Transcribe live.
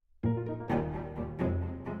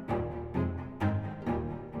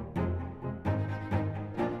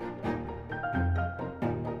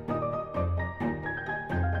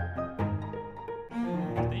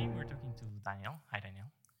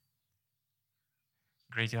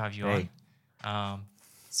Great to have you on. Hey.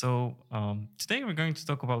 Today we're going to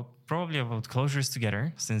talk probably about closures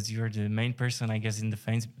together, since you're the main person, I guess, in the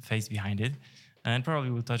face behind it, and probably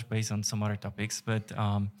we'll touch base on some other topics. But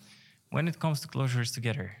when it comes to closures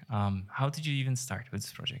together, how did you even start with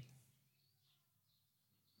this project?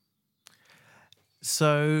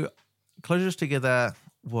 So, Closures Together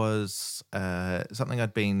was something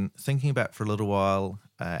I'd been thinking about for a little while,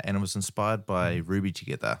 and it was inspired by Ruby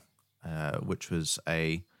Together, which was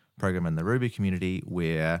a program in the Ruby community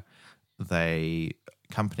where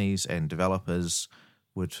companies and developers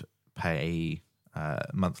would pay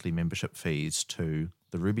monthly membership fees to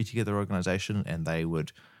the Ruby Together organization, and they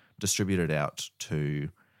would distribute it out to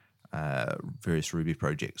various Ruby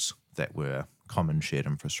projects that were common shared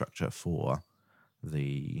infrastructure for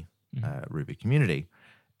the Ruby community.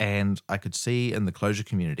 And I could see in the Clojure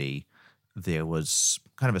community there was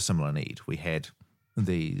kind of a similar need. We had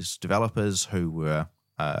these developers who were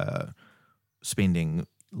spending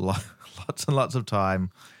lots and lots of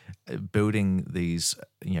time building these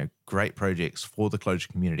great projects for the Clojure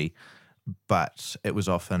community, but it was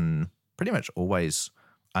often pretty much always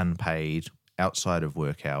unpaid, outside of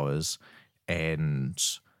work hours, and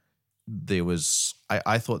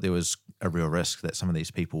I thought there was a real risk that some of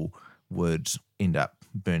these people would end up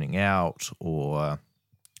burning out or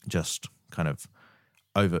just kind of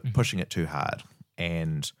over pushing it too hard.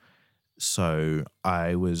 And so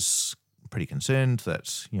I was pretty concerned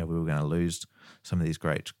that we were going to lose some of these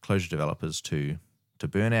great Clojure developers to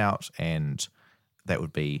burnout, and that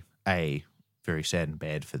would be very sad and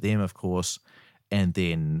bad for them, of course, and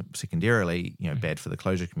then secondarily, bad for the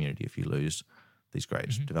Clojure community if you lose these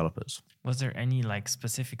great developers. Was there any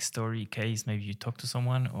specific story case? Maybe you talked to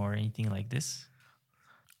someone or anything like this?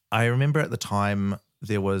 I remember at the time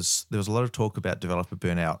there was a lot of talk about developer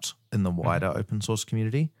burnout in the wider open source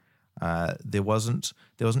community. There wasn't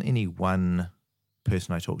any one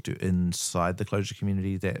person I talked to inside the Clojure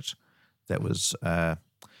community that was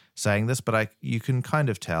saying this, but you can kind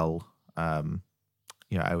of tell.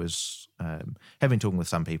 I was having talking with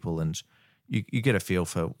some people, and you get a feel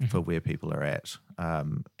for where people are at.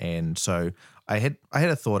 And so I had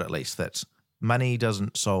a thought, at least, that money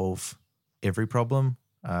doesn't solve every problem.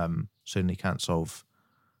 Certainly can't solve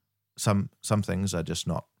some things are just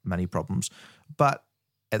not money problems. But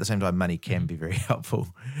at the same time, money can be very helpful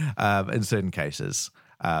in certain cases.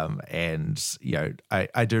 And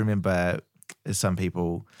I do remember some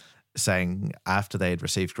people saying after they had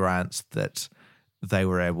received grants that they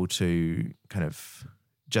were able to kind of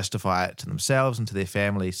justify it to themselves and to their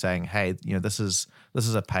family, saying, "Hey, this is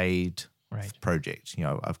a paid project.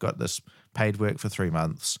 I've got this paid work for 3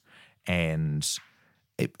 months," and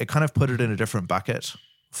it kind of put it in a different bucket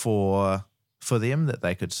for them, that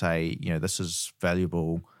they could say, this is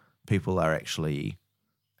valuable. People are actually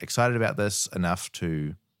excited about this enough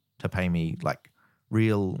to pay me like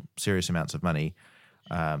real serious amounts of money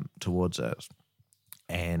towards it.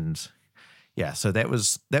 And yeah, so that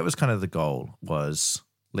was kind of the goal, was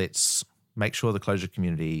let's make sure the Clojure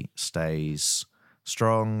community stays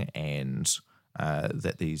strong, and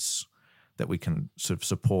that we can sort of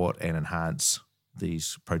support and enhance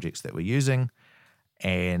these projects that we're using,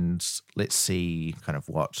 and let's see kind of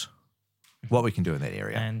what we can do in that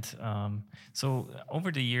area. And so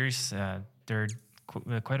over the years, there are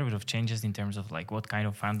quite a bit of changes in terms of like what kind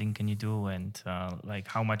of funding can you do, and like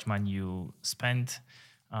how much money you spend.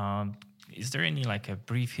 Is there any like a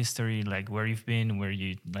brief history, like where you've been,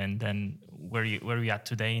 and then where you at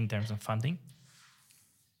today in terms of funding?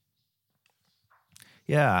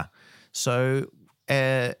 Yeah. So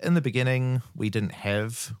in the beginning, we didn't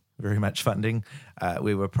have very much funding.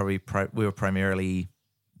 We were primarily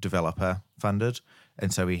developer funded,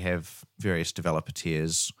 and so we have various developer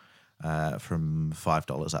tiers from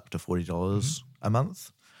 $5 up to $40 a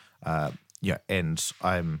month. And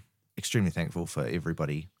I'm extremely thankful for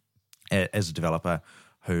everybody as a developer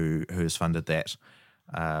who has funded that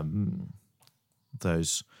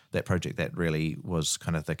that project. That really was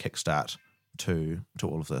kind of the kickstart to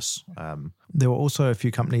all of this. There were also a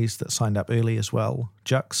few companies that signed up early as well: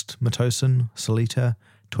 Juxt, Matosin, Solita,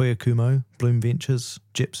 Toyo Kumo, Bloom Ventures,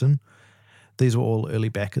 Jepson. These were all early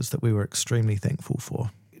backers that we were extremely thankful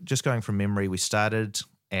for. Just going from memory, we started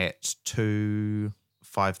at two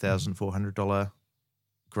 $5,400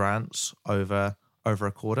 grants over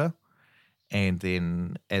a quarter. And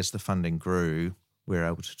then as the funding grew, we were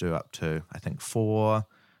able to do up to, I think, 4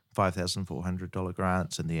 $5,400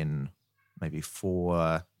 grants, and then maybe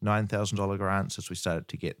 4 $9,000 grants as we started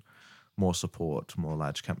to get more support, more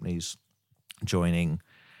large companies joining.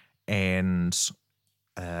 And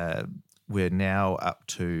we're now up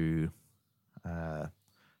to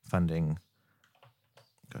funding.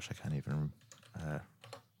 Gosh, I can't even.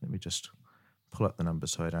 Let me just pull up the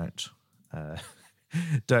numbers so I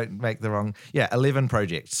don't make the wrong. 11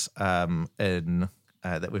 projects in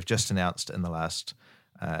that we've just announced in the last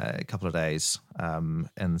couple of days,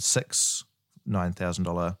 and 6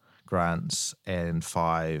 $9,000 grants and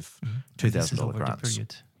 5 $2,000 grants.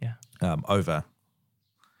 Period. Yeah. Over.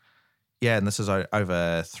 Yeah, and this is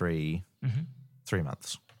over 3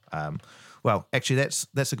 months. Well, actually,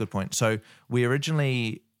 that's a good point. So we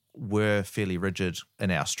originally were fairly rigid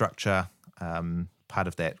in our structure. Part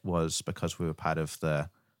of that was because we were part of the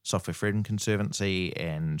Software Freedom Conservancy,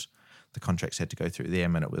 and the contracts had to go through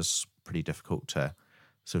them, and it was pretty difficult to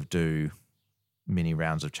sort of do many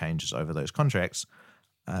rounds of changes over those contracts.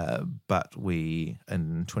 But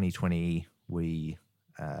in 2020, we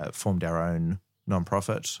formed our own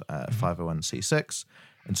nonprofit, 501c6,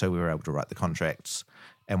 and so we were able to write the contracts.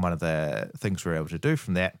 And one of the things we were able to do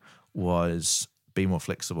from that was be more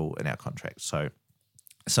flexible in our contracts. So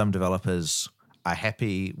some developers are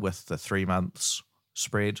happy with the 3 months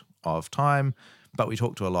spread of time, but we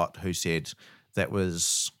talked to a lot who said that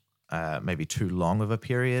was maybe too long of a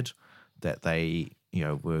period, that they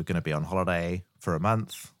were going to be on holiday for a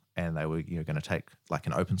month, and they were going to take like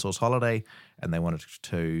an open source holiday, and they wanted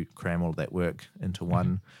to cram all that work into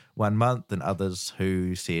one month. And others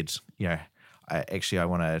who said, I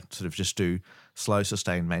want to sort of just do slow,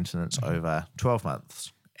 sustained maintenance over 12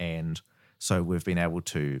 months. And so we've been able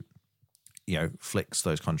to, flex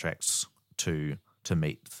those contracts to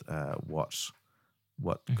meet what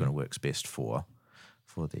kind of works best for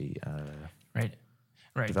the right.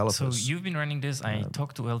 developers. So you've been running this. I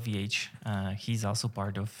talked to LVH. He's also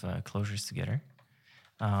part of Closures Together.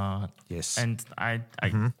 Yes. And I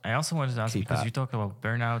also wanted to ask, Keep because up. you talk about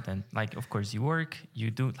burnout, and like, of course, you work,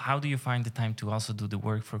 you do. How do you find the time to also do the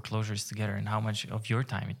work for Closures Together, and how much of your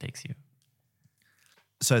time it takes you?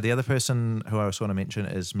 So the other person who I also want to mention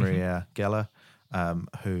is Maria Geller,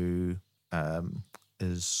 who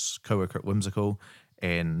is co-worker at Whimsical,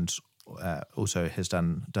 and also has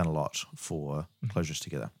done a lot for Closures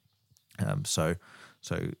Together. So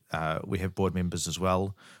we have board members as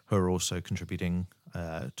well who are also contributing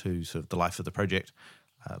to sort of the life of the project.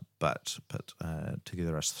 But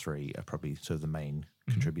together us three are probably sort of the main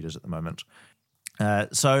contributors at the moment.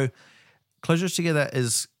 So Closures Together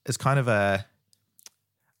is kind of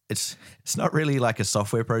it's not really like a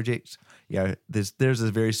software project. There's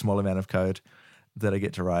a very small amount of code that I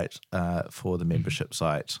get to write for the membership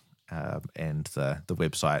site and the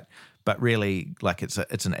website, but really like it's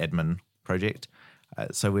an admin project.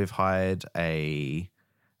 So we've hired a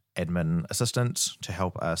admin assistant to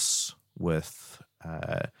help us with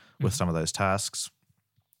some of those tasks,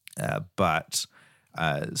 but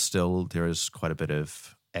still there is quite a bit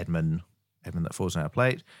of admin that falls on our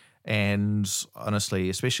plate. And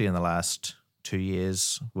honestly, especially in the last 2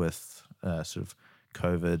 years with sort of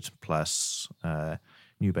COVID plus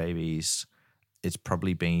new babies, it's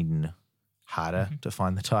probably been harder to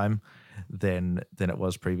find the time than it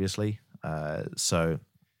was previously. So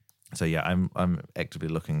yeah, I'm actively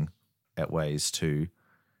looking at ways to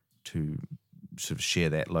sort of share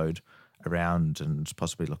that load around, and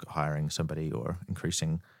possibly look at hiring somebody or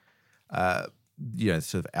increasing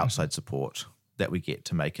sort of outside support that we get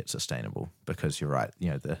to make it sustainable. Because you're right,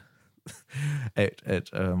 it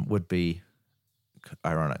would be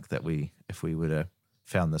ironic that if we would have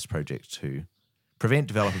found this project to prevent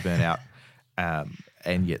developer burnout,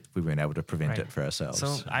 and yet we weren't able to prevent it for ourselves.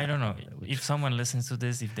 So I don't know if someone listens to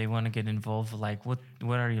this, if they want to get involved, like what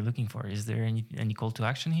are you looking for? Is there any call to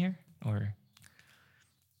action here, or?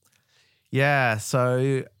 Yeah,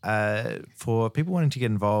 so for people wanting to get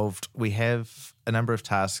involved, we have a number of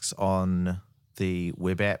tasks on the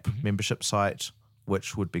web app membership site,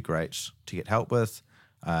 which would be great to get help with.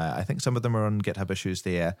 I think some of them are on GitHub issues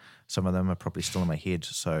there. Some of them are probably still in my head.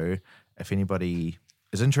 So if anybody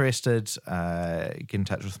is interested, get in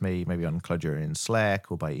touch with me, maybe on Clojure in Slack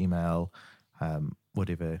or by email,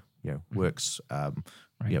 whatever works.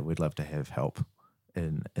 Yeah, we'd love to have help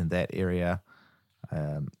in that area.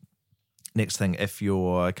 Next thing, if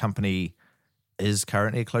your company is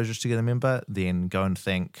currently a Closures Together member, then go and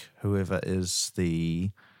thank whoever is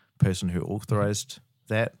the person who authorized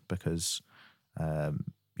that, because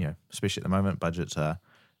especially at the moment, budgets are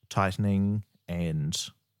tightening, and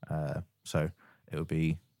so it would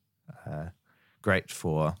be great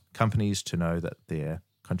for companies to know that their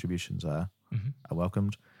contributions are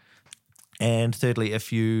welcomed. And thirdly,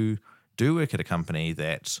 if you do work at a company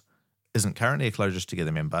that isn't currently a Closures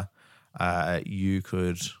Together member, you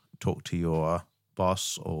could talk to your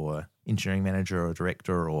boss or engineering manager or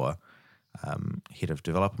director or head of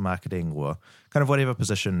developer marketing, or kind of whatever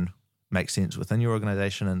position makes sense within your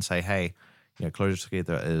organization, and say, hey, Clojure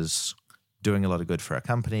Together is doing a lot of good for our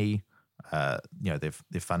company. They've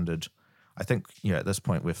funded, I think, at this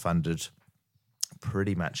point we've funded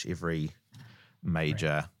pretty much every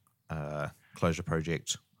major Clojure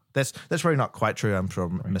project. That's probably not quite true. I'm sure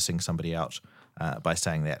I'm missing somebody out by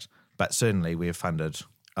saying that, but certainly we've funded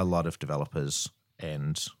a lot of developers,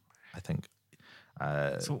 and I think.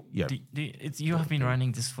 You have been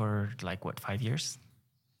running this for 5 years?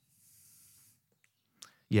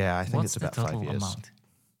 Yeah, I think What's it's about the total 5 years. amount?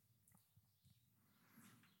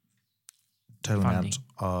 Total Funding. amount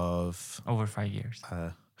of Over 5 years.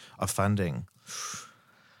 of funding.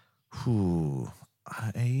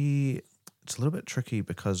 It's a little bit tricky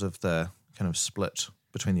because of the kind of split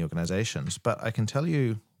between the organizations, but I can tell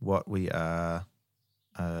you what we are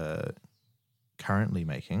currently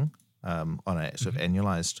making on a sort of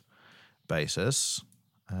annualized basis.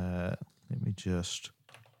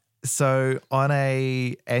 So on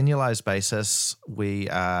a annualized basis, we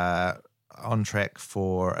are on track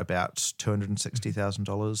for about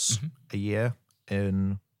 $260,000 a year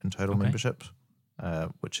in total membership,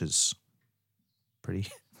 which is pretty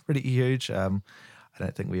huge. I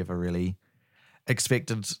don't think we ever really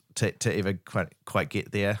expected to ever quite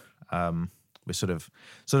get there. We're sort of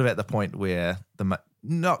at the point where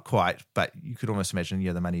not quite, but you could almost imagine,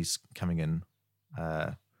 the money's coming in.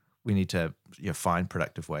 We need to find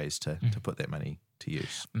productive ways to put that money to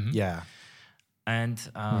use. Yeah. And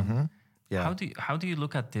Yeah. how do you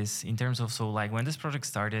look at this in terms of, when this project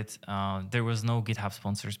started, there was no GitHub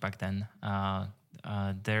sponsors back then.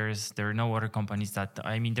 There are no other companies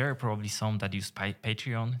there are probably some that use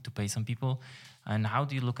Patreon to pay some people. And how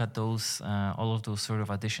do you look at those, all of those sort of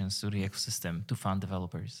additions to the ecosystem to fund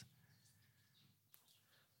developers?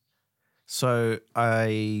 So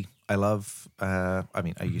I love. I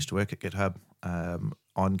used to work at GitHub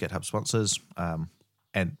on GitHub sponsors,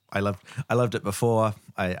 and I loved it before.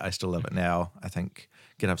 I still love it now. I think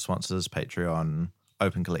GitHub sponsors, Patreon,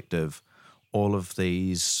 Open Collective, all of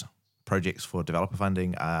these projects for developer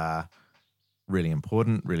funding are really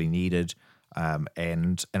important, really needed,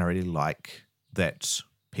 and I really like that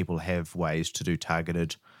people have ways to do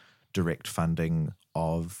targeted, direct funding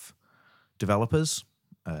of developers.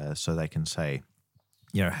 So they can say,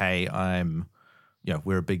 hey,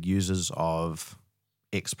 we're big users of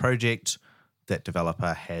X project. That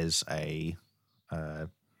developer has a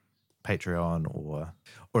Patreon or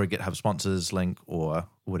a GitHub sponsors link or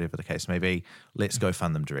whatever the case may be. Let's go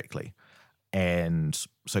fund them directly. And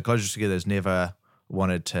so Clojure Together has never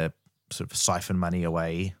wanted to sort of siphon money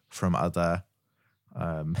away from other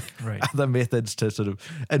other methods to sort of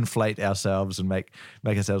inflate ourselves and make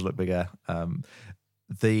ourselves look bigger.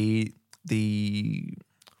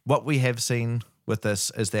 What we have seen with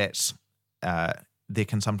this is that there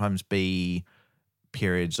can sometimes be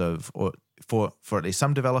periods of, or for at least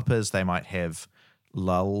some developers, they might have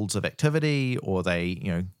lulls of activity, or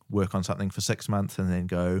they work on something for 6 months and then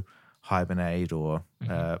go hibernate or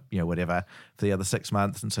whatever for the other 6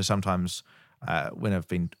 months. And so sometimes when I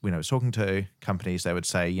was talking to companies, they would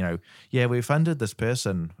say, yeah, we funded this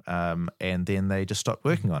person, and then they just stopped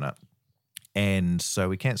working on it. And so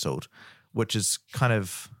we cancelled, which is kind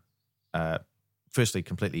of, firstly,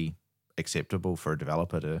 completely acceptable for a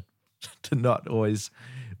developer to not always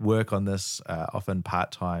work on this often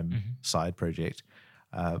part-time side project.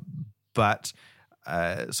 But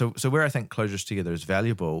where I think Clojure Together is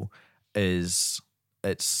valuable is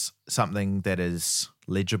it's something that is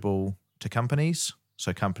legible to companies.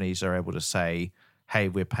 So companies are able to say, hey,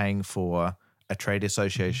 we're paying for a trade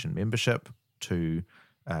association membership to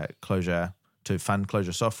Clojure, to fund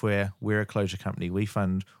Clojure software. We're a Clojure company. We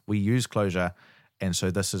use Clojure. And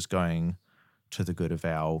so this is going to the good of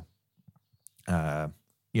our, to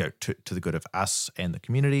the good of us and the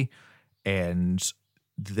community. And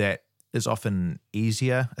that is often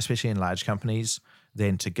easier, especially in large companies,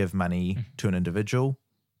 than to give money to an individual.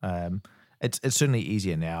 It's certainly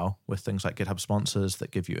easier now with things like GitHub sponsors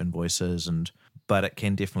that give you invoices, but it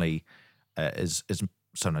can definitely is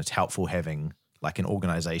sometimes helpful having like an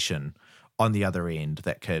organization on the other end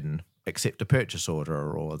that can accept a purchase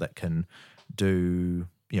order, or that can do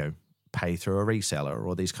pay through a reseller,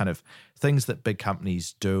 or these kind of things that big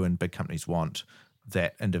companies do and big companies want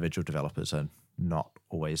that individual developers are not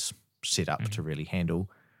always set up to really handle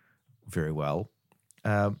very well.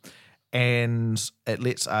 And it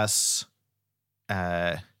lets us,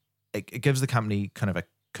 it gives the company kind of a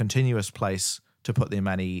continuous place to put their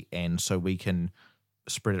money, and so we can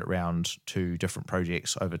spread it around to different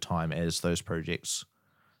projects over time as those projects,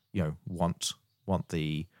 want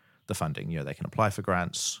the the funding. They can apply for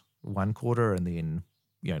grants one quarter and then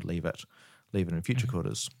leave it in future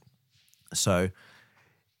quarters. So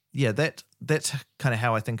yeah, that's kind of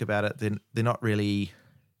how I think about it. They're not really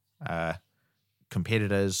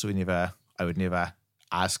competitors. I would never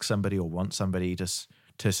ask somebody or want somebody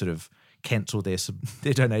to sort of cancel their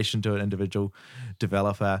donation to an individual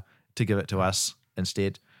developer to give it to us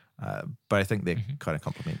instead. But I think they're kind of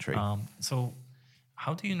complementary. So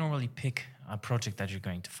how do you normally pick a project that you're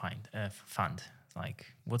going to fund?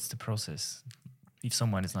 Like, what's the process if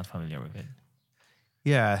someone is not familiar with it?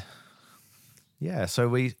 Yeah. So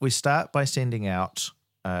we start by sending out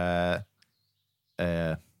had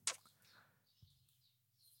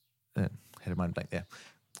a mind blank there.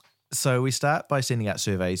 So we start by sending out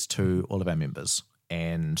surveys to all of our members,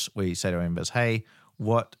 and we say to our members, "Hey,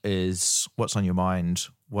 what's on your mind?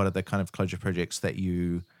 What are the kind of Clojure projects that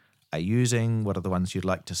you are using? What are the ones you'd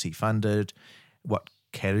like to see funded? What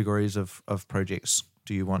categories of projects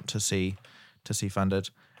do you want to see funded?"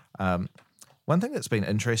 One thing that's been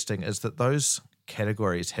interesting is that those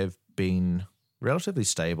categories have been relatively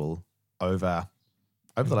stable over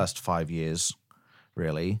the last 5 years,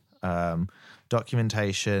 really.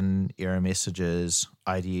 Documentation, error messages,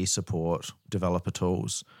 IDE support, developer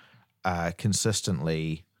tools are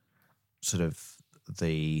consistently sort of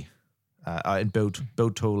and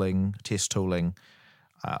build tooling, test tooling,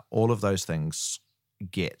 all of those things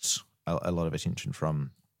get a lot of attention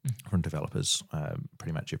from developers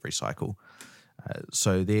pretty much every cycle.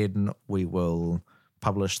 So then we will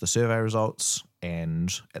publish the survey results and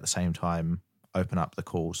at the same time open up the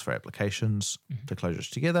calls for applications to Clojure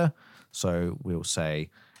Together. So we'll say,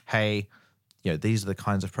 hey, these are the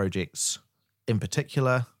kinds of projects in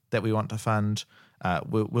particular that we want to fund.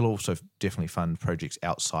 We'll also definitely fund projects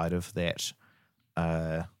outside of that,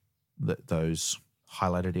 those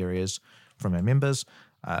highlighted areas from our members.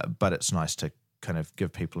 But it's nice to kind of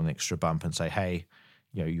give people an extra bump and say, hey,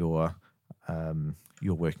 you're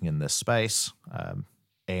working in this space,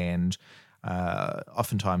 and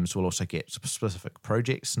oftentimes we'll also get specific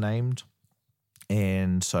projects named.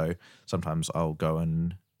 And so sometimes I'll go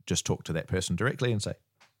and just talk to that person directly and say,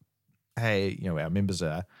 hey, our members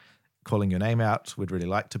are calling your name out. We'd really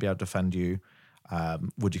like to be able to fund you.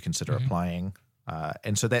 Would you consider applying?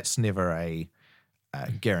 And so that's never a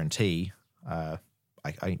guarantee. I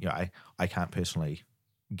can't personally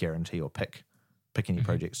guarantee or pick any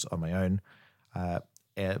projects on my own.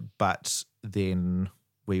 But then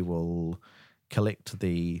we will collect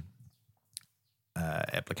the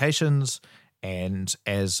applications, and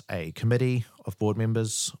as a committee of board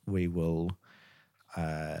members, we will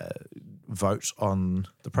vote on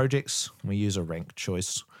the projects. We use a ranked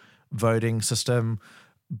choice voting system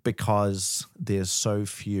because there's so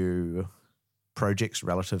few projects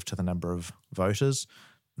relative to the number of voters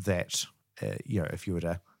that if you were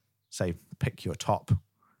to say pick your top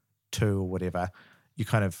 2 or whatever, you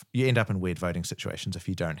end up in weird voting situations if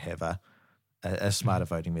you don't have a smarter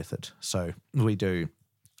voting method. So we do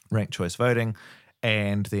ranked choice voting,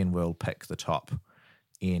 and then we'll pick the top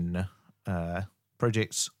in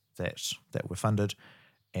projects that were funded,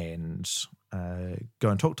 and go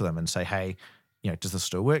and talk to them and say, hey, does this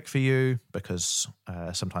still work for you? Because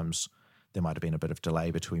sometimes there might have been a bit of delay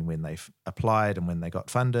between when they've applied and when they got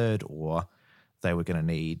funded, or they were going to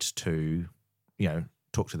need to,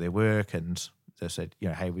 talk to their work, and they said,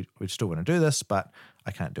 hey, we still want to do this, but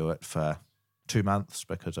I can't do it for 2 months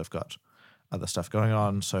because I've got other stuff going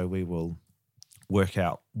on. So we will work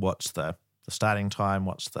out what's the starting time,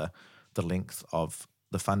 what's the length of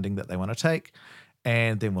the funding that they want to take,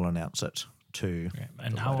 and then we'll announce it to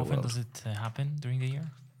And how often does it happen during the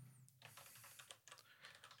year?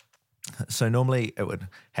 So normally it would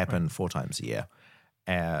happen 4 times a year.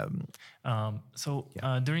 During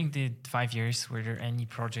the 5 years, were there any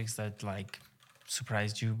projects that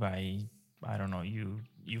surprised you by, I don't know, you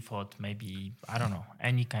thought maybe, I don't know,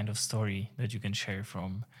 any kind of story that you can share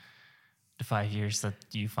from the 5 years that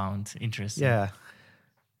you found interesting? Yeah.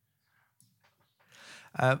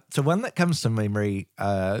 So one that comes to memory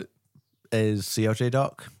is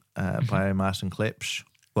CLJDoc by Martin Klepsch.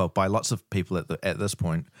 Well, by lots of people at this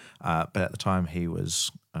point, but at the time he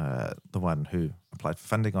was the one who applied for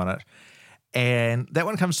funding on it. And that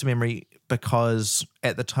one comes to memory because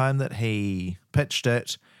at the time that he pitched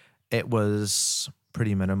it, it was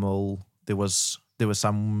pretty minimal. There was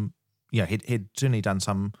some, he'd certainly done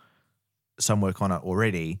some work on it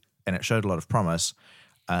already, and it showed a lot of promise.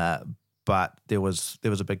 But there was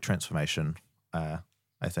a big transformation, I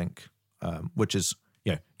think, which is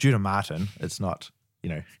due to Martin. It's not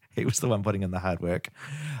he was the one putting in the hard work.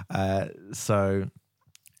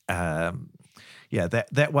 yeah,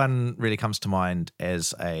 that one really comes to mind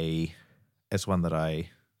as one that I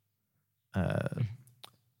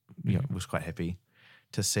was quite happy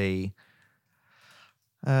to see.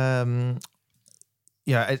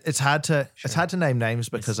 It's hard to name names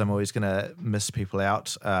because I'm always going to miss people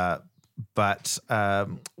out. But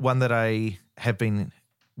one that I have been,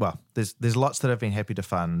 well, there's lots that I've been happy to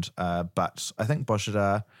fund. But I think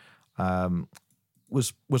Bozhidar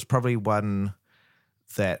was probably one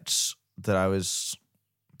that I was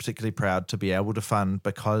particularly proud to be able to fund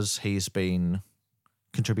because he's been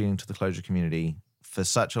contributing to the Clojure community for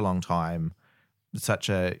such a long time, such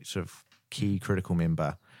a sort of key critical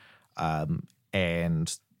member.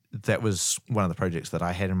 And that was one of the projects that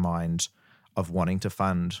I had in mind of wanting to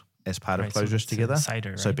fund as part of Clojures Together.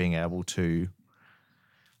 Cider, right? So being able to,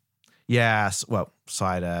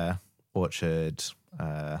 Cider, Orchard,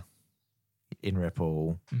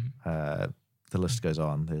 NREPL, the list goes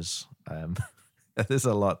on. There's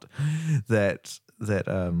a lot that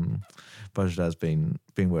Bozhidar's been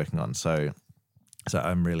working on. So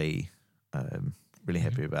I'm really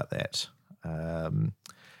happy about that.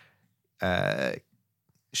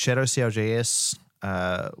 Shadow CLJS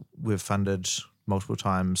we've funded multiple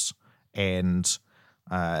times, and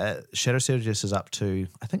Shadow CLJS is up to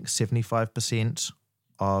I think 75%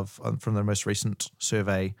 from the most recent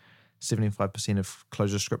survey. 75% of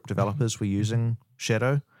ClojureScript developers were using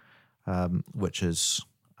Shadow, which is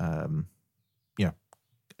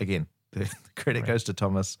again the credit goes to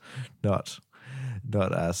Thomas, not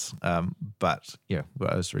us. But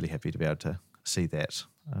I was really happy to be able to see that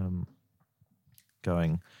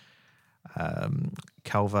going.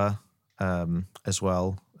 Calva as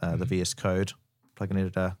well, the VS Code plugin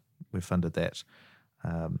editor, we funded that.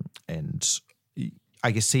 And I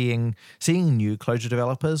guess seeing new Clojure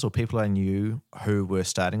developers or people I knew who were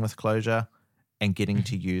starting with Clojure and getting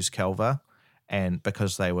to use Calva, and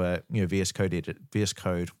because they were VS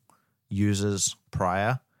Code users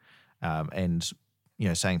prior, and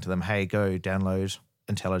saying to them, hey, go download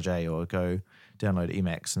IntelliJ or go download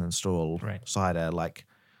Emacs and install Cider, like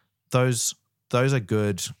those are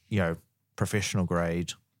good, professional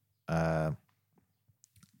grade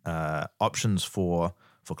options for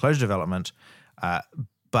Clojure development.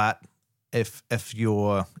 But if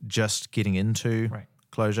you're just getting into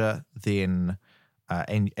Clojure, then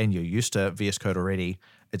and you're used to VS Code already,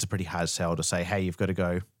 it's a pretty hard sell to say, hey, you've got to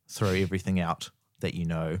go throw everything out that you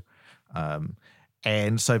know.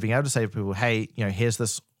 And so being able to say to people, hey, here's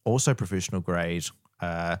this also professional grade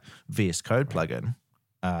VS Code plugin.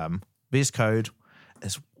 VS Code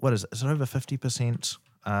is is it over 50%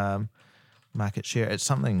 market share? It's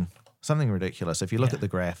something ridiculous. If you look at the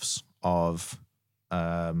graphs of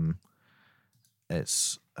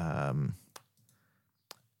it's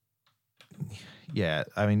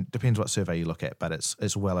depends what survey you look at, but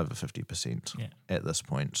it's well over 50% at this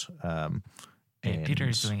point. And Peter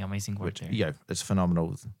is doing amazing work there. Yeah, it's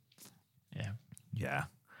phenomenal. Yeah.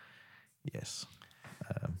 Yes.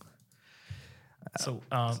 Go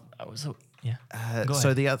so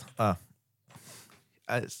ahead. the other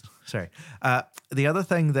the other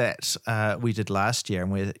thing that we did last year,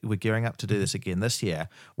 and we're gearing up to do this again this year,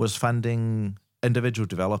 was funding individual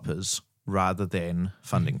developers rather than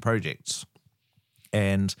funding projects.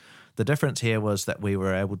 And the difference here was that we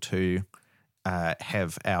were able to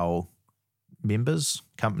have our members,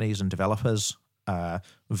 companies and developers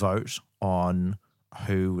vote on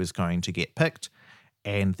who was going to get picked,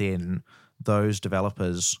 and then those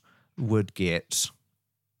developers would get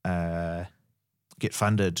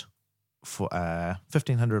funded for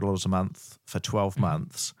 $1,500 a month for 12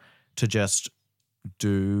 months to just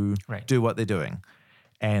do what they're doing.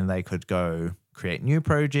 And they could go create new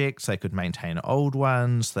projects, they could maintain old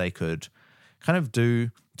ones, they could kind of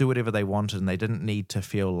do whatever they wanted, and they didn't need to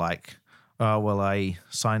feel like, oh, well, I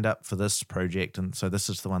signed up for this project and so this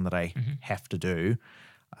is the one that I have to do.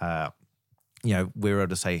 We were able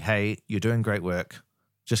to say, hey, you're doing great work,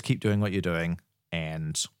 just keep doing what you're doing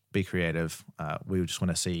and be creative. We just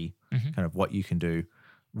want to see kind of what you can do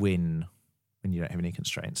when you don't have any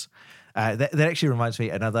constraints. That actually reminds me,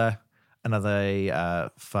 another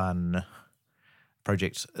fun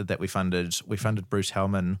project that we funded. We funded Bruce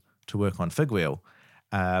Hellman to work on Figwheel.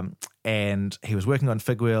 And he was working on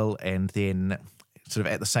Figwheel, and then sort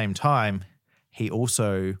of at the same time, he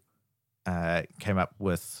also came up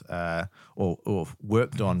with or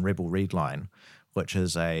worked on Rebel Readline, which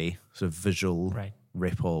is a sort of visual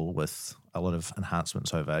REPL with a lot of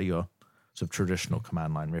enhancements over your sort of traditional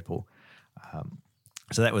command line REPL.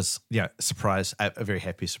 So that was, a surprise, a very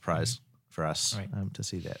happy surprise for us Right. to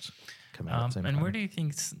see that come out. At the same And time. where do you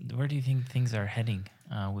think things are heading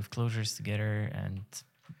with Closures Together, and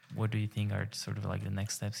what do you think are sort of like the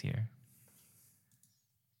next steps here?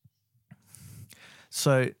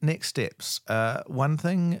 So next steps. One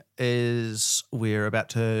thing is we're about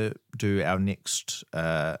to do our next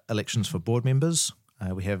elections for board members.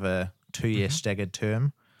 We have a 2-year staggered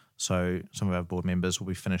term. So some of our board members will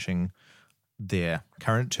be finishing their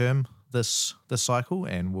current term this cycle,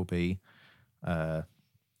 and will be sort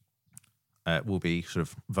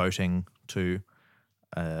of voting to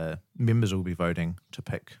members will be voting to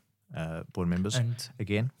pick board members And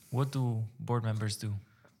again. what do board members do?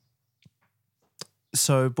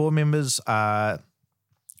 So board members are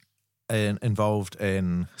involved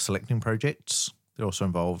in selecting projects. They're also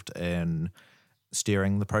involved in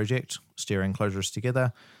steering the project, steering Closures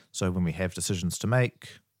Together. So when we have decisions to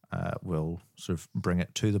make, we'll sort of bring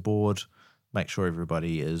it to the board, make sure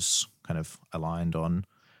everybody is kind of aligned on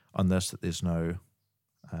this, that there's no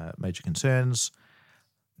major concerns.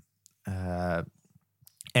 And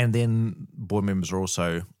then board members are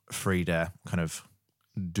also free to kind of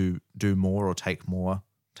do more or take more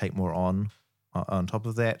on top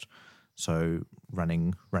of that. So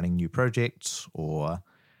running new projects, or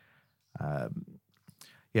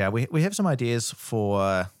we have some ideas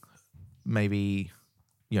for maybe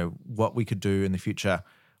what we could do in the future.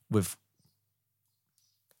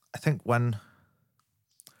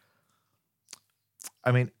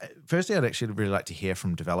 Firstly, I'd actually really like to hear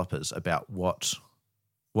from developers about what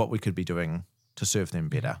we could be doing to serve them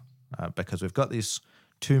better, because we've got these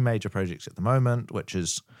 2 major projects at the moment, which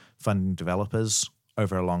is funding developers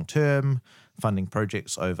over a long term, funding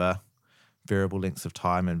projects over variable lengths of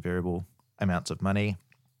time and variable amounts of money.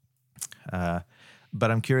 But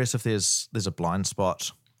I'm curious if there's a blind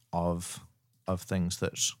spot of things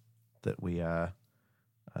that we are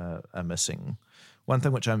missing. One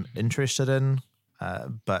thing which I'm interested in,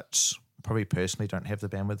 but probably personally don't have the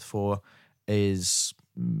bandwidth for, is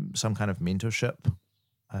some kind of mentorship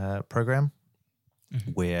program,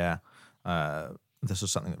 where this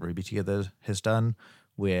is something that Ruby Together has done,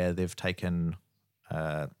 where they've taken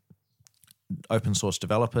open source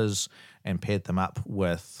developers and paired them up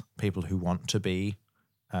with people who want to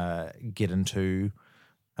get into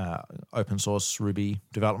open source Ruby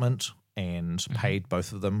development, and paid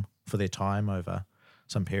both of them for their time over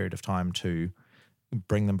some period of time to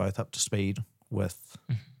bring them both up to speed with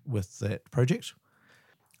that project.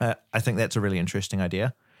 I think that's a really interesting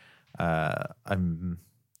idea.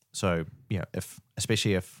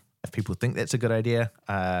 Especially if people think that's a good idea,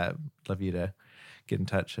 love you to get in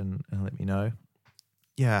touch and let me know.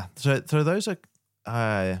 Yeah, so those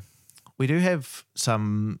are we do have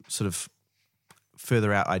some sort of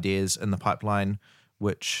further out ideas in the pipeline,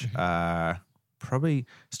 which are probably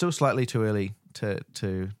still slightly too early to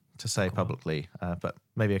say publicly, but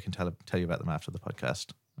maybe I can tell you about them after the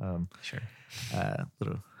podcast. Sure.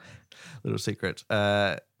 Little secret.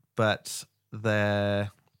 But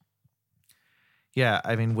we're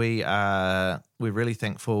really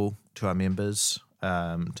thankful to our members,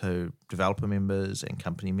 to developer members and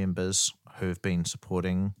company members who've been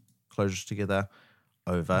supporting Closures Together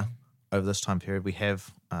over this time period. We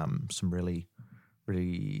have some really,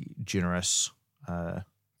 really generous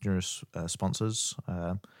sponsors.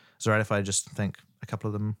 Is it all right if I just thank a couple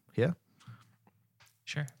of them here?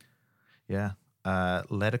 Sure. Yeah.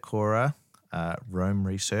 Ladicora, Rome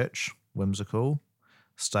Research, Whimsical,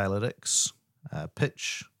 Stylytics,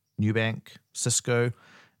 Pitch, Nubank, Cisco,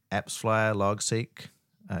 AppsFlyer, Logseek,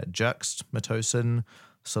 Juxt, Matosin,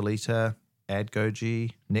 Solita,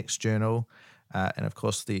 AdGoji, NextJournal, and of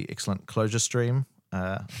course the excellent Closure Stream,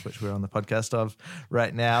 which we're on the podcast of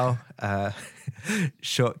right now,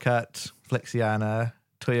 Shortcut, Flexiana,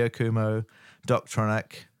 Toyo Kumo,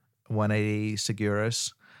 Doctronic, 180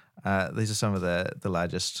 Seguros. These are some of the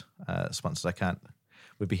largest sponsors.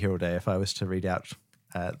 Would be here all day if I was to read out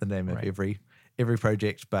the name of every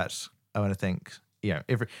project, but I want to thank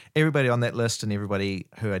everybody on that list, and everybody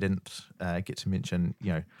who I didn't get to mention.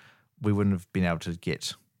 We wouldn't have been able to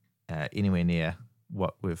get anywhere near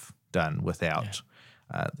what we've done without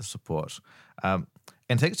the support. And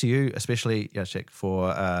thanks to you, especially Jacek,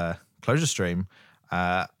 for Closure Stream.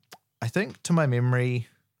 I think, to my memory,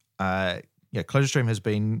 Closure Stream has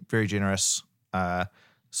been very generous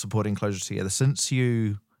supporting Closures Together since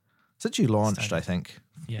you launched. I think,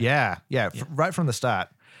 right from the start,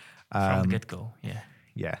 from the get-go.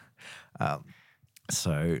 Yeah. I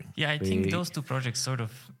think those 2 projects sort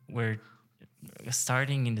of were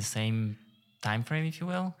starting in the same time frame, if you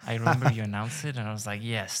will. I remember you announced it, and I was like,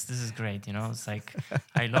 yes, this is great. It's like,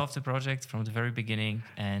 I love the project from the very beginning,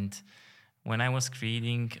 and when I was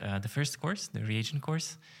creating the first course, the reagent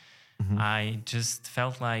course, I just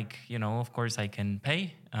felt like, of course I can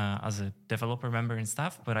pay as a developer member and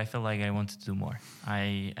stuff, but I felt like I wanted to do more.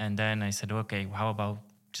 And then I said, okay, how about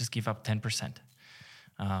just give up 10%?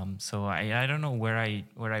 So I don't know where I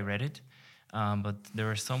read it, but there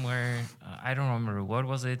was somewhere, I don't remember what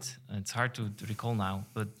was it. It's hard to recall now,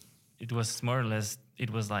 but it was more or less, it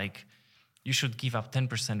was like, you should give up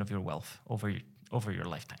 10% of your wealth over your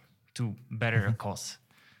lifetime to better a cause,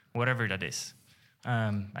 whatever that is.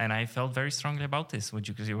 And I felt very strongly about this, what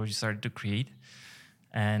you started to create.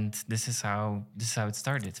 And this is how it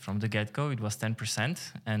started. From the get-go, it was 10%.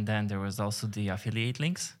 And then there was also the affiliate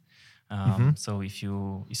links. So if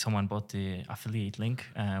someone bought the affiliate link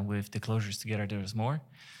with the closures together, there was more.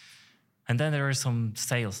 And then there were some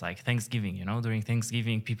sales like Thanksgiving. During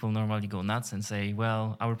Thanksgiving, people normally go nuts and say,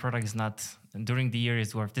 well, our product is not, during the year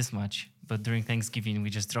is worth this much, but during Thanksgiving,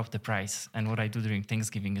 we just drop the price. And what I do during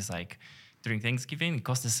Thanksgiving is like, during Thanksgiving, it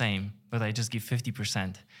costs the same, but I just give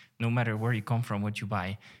 50%. No matter where you come from, what you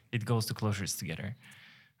buy, it goes to closures together.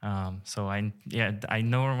 So I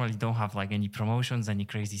normally don't have like any promotions, any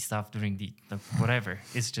crazy stuff during the whatever.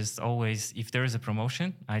 It's just always, if there is a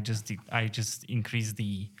promotion, I just increase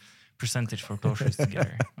the percentage for closures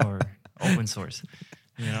together or open source.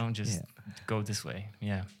 Go this way.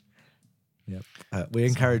 Yeah. Yep. We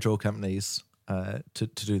encourage all companies to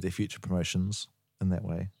do their future promotions in that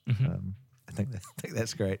way. I think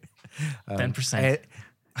that's great. 10%.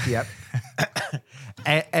 Yep.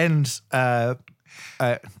 and I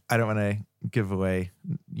don't want to give away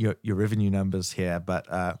your revenue numbers here, but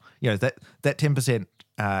that 10%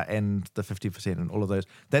 and the 50% and all of those,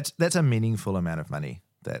 that's a meaningful amount of money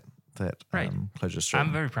that right. Closure.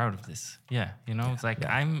 I'm very proud of this. Yeah, it's like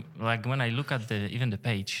I'm like when I look at even the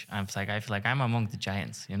page, I feel like I'm among the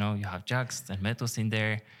giants. You have Juxt and Metos in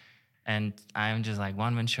there, and I'm just like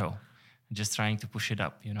one man show, just trying to push it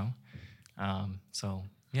up. So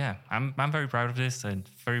yeah, I'm very proud of this and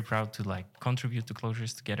very proud to like contribute to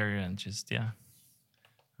Closures together and just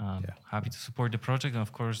happy to support the project and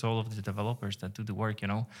of course all of the developers that do the work.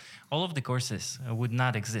 All of the courses would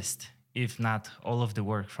not exist if not all of the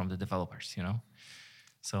work from the developers.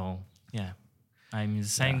 So yeah. I mean, the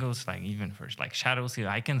same goes like even for like Shadows.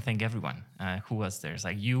 I can thank everyone who was there. It's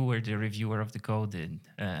like you were the reviewer of the code, and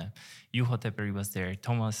Juho Teperi was there,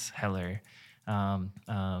 Thomas Heller,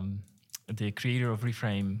 the creator of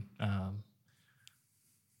Reframe,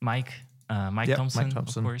 Mike Thompson,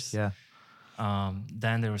 of course. Yeah.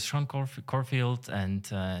 Then there was Sean Corfield and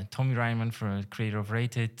Tommy Ryman, for creator of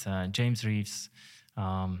Rated, James Reeves.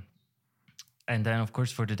 And then, of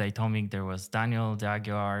course, for the Datomic, there was Daniel De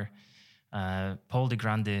Aguiar, Paul de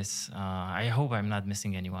Grandis. I hope I'm not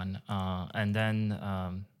missing anyone. And then,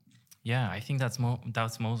 I think that's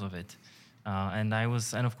most of it. And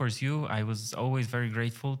of course I was always very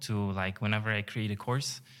grateful to, like, whenever I create a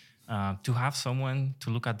course, to have someone to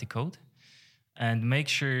look at the code and make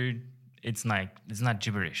sure it's not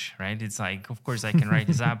gibberish, right? It's like, of course I can write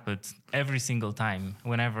this app, but every single time,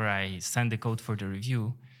 whenever I send the code for the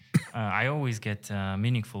review, I always get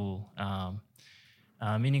meaningful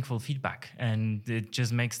feedback, and it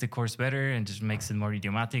just makes the course better and just makes it more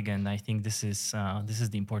idiomatic. And I think this is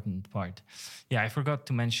the important part. Yeah, I forgot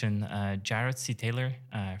to mention Jared C. Taylor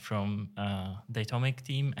from the Atomic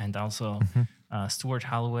team, and also Stuart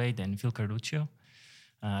Holloway and Phil Carluccio.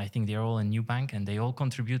 I think they're all in Nubank, and they all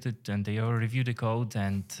contributed and they all reviewed the code.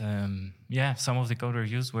 And some of the code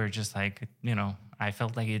reviews were just like, I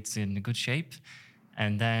felt like it's in good shape.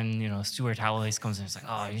 And then, Stuart Holloway comes in and is like,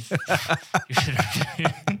 oh, you should,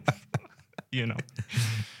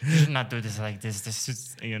 you should not do this like this. This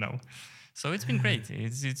is, So it's been great.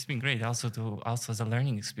 It's been great also as a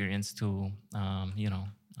learning experience to,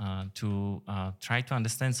 try to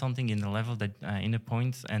understand something in the level that, in the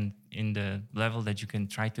point and in the level that you can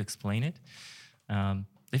try to explain it.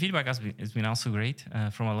 The feedback has been also great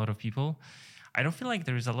from a lot of people. I don't feel like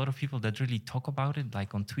there is a lot of people that really talk about it,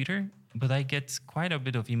 like on Twitter, but I get quite a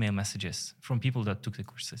bit of email messages from people that took the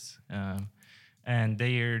courses. And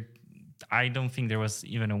I don't think there was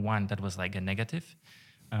even one that was like a negative.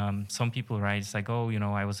 Some people write, it's like, oh,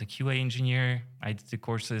 I was a QA engineer, I did the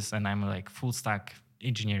courses, and I'm like full stack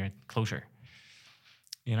engineer at Clojure.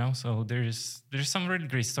 So there's some really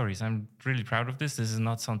great stories. I'm really proud of this. This is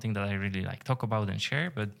not something that I really like talk about and share,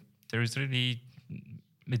 but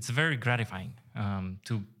it's very gratifying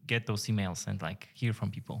to get those emails and like hear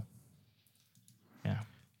from people. Yeah.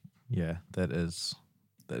 Yeah, that is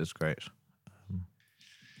great.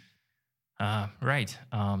 Right.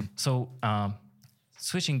 So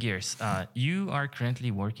switching gears, you are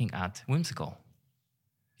currently working at Whimsical.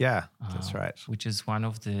 Yeah, that's right. Which is one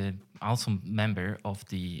of the also member of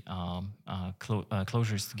the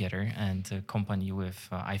Closures Together, and a company with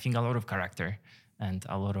I think a lot of character and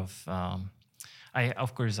a lot of.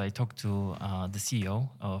 I talked to the CEO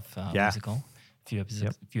of Whimsical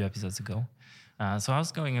few episodes ago. So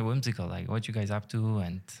how's going at Whimsical? Like, what you guys up to,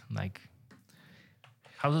 and like,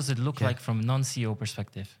 how does it look like from non-CEO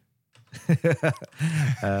perspective?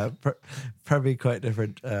 Probably quite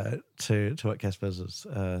different to what Casper's is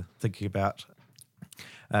thinking about.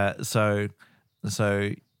 So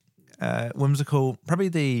Whimsical, probably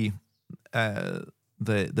the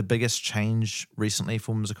biggest change recently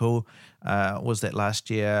for Whimsical was that last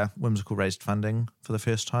year Whimsical raised funding for the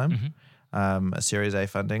first time, a Series A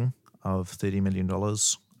funding of $30 million,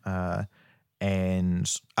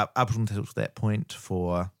 and up until that point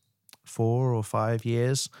for 4 or 5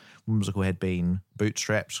 years, Whimsical had been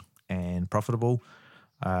bootstrapped and profitable,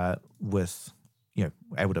 with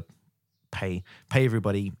able to pay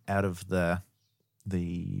everybody out of the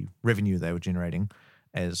revenue they were generating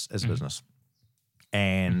as a business.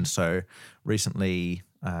 And so recently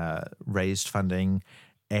raised funding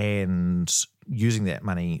and using that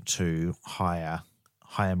money to hire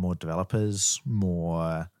more developers,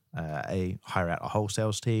 hire out a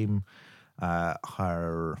wholesale team,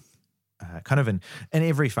 hire kind of in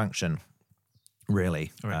every function,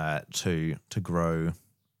 really, Right. to grow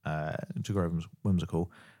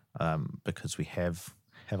Whimsical, because we have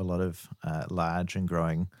a lot of large and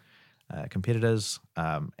growing competitors,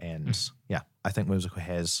 and I think Whimsical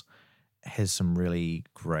has some really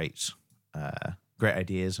great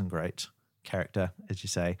ideas and great character, as you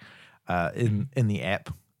say, in the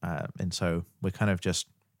app, and so we're kind of just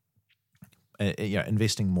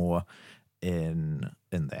investing more in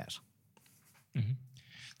that.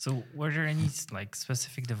 So were there any like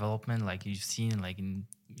specific development like you've seen like in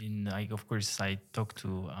like, of course I talked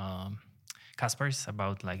to Kaspers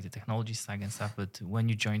about like the technology stack and stuff, but when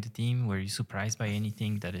you joined the team, were you surprised by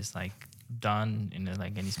anything that is like done in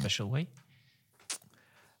like any special way?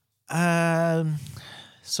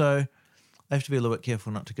 So I have to be a little bit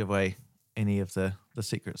careful not to give away any of the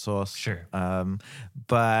secret sauce. Sure.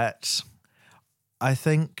 But I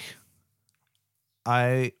think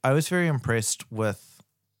I was very impressed with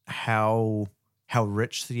how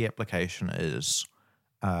rich the application is,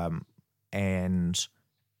 and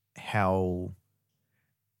how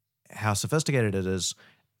sophisticated it is,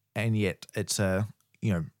 and yet it's a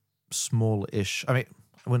small-ish. I mean,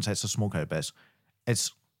 I wouldn't say it's a small code base.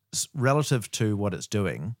 It's relative to what it's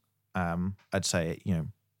doing. I'd say you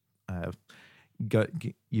get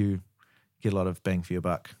a lot of bang for your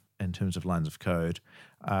buck in terms of lines of code,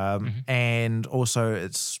 and also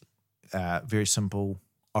it's very simple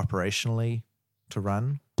operationally to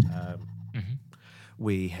run.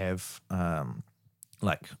 We have our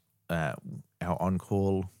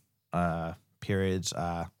on-call periods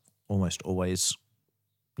are almost always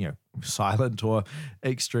silent or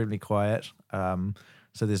extremely quiet.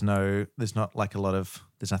 So there's nothing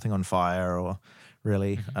on fire or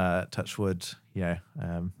really, touch wood.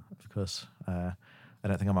 Of course, I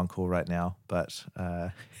don't think I'm on call right now, but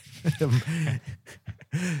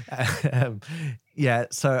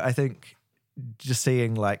so I think just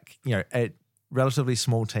seeing a relatively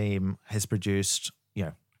small team has produced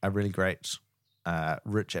a really great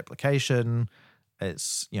rich application.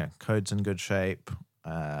 It's code's in good shape.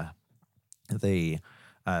 The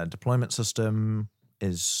deployment system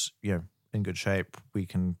is in good shape. We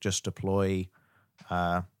can just deploy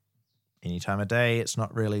any time of day. It's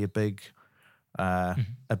not really a big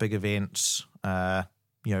event.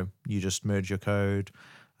 You just merge your code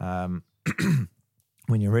when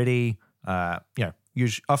you're ready.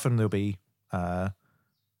 Often there'll be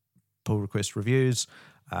pull request reviews,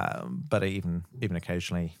 but even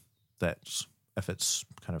occasionally, that's if it's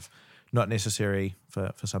kind of not necessary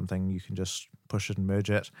for something, you can just push it and merge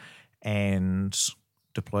it and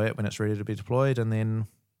deploy it when it's ready to be deployed. And then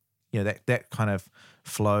that kind of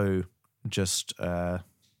flow just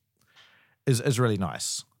is really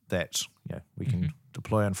nice. That we can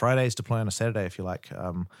deploy on Fridays, deploy on a Saturday if you like.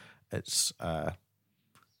 It's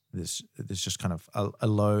there's just kind of a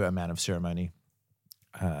low amount of ceremony,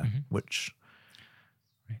 which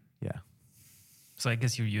So I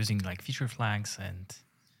guess you're using like feature flags and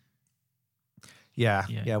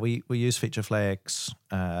we use feature flags.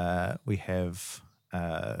 We have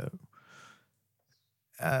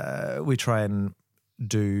we try and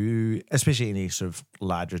do, especially any sort of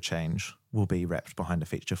larger change, will be wrapped behind a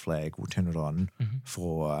feature flag. We'll turn it on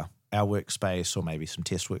for our workspace or maybe some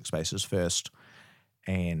test workspaces first,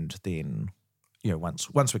 and then once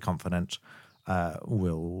we're confident,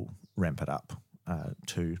 we'll ramp it up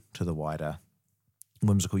to the wider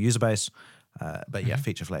Whimsical user base. But yeah,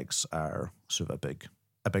 feature flags are sort of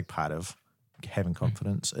a big part of having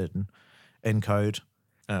confidence in code.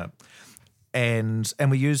 And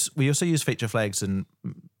we also use feature flags in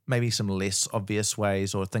maybe some less obvious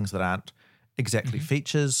ways or things that aren't exactly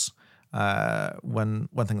features. One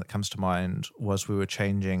thing that comes to mind was we were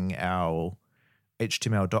changing our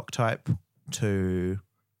HTML doc type to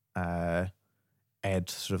add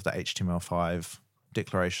sort of the HTML5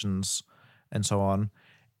 declarations and so on.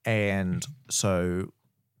 And so,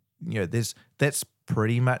 that's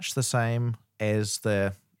pretty much the same as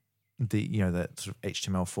the sort of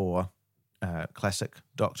HTML4 classic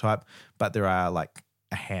doc type, but there are like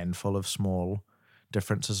a handful of small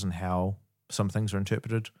differences in how some things are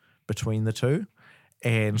interpreted between the two.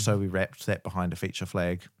 And so we wrapped that behind a feature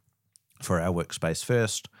flag for our workspace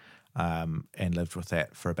first, and lived with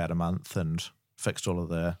that for about a month and fixed all of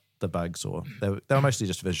the bugs, or they were mostly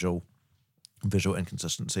just visual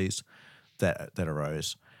inconsistencies that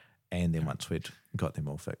arose. And then once we'd got them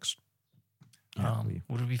all fixed,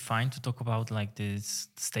 would it be fine to talk about like these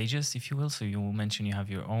stages, if you will? So you mentioned you have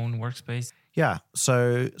your own workspace. Yeah,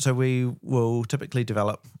 so we will typically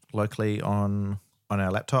develop locally on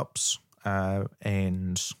our laptops,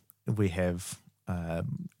 and we have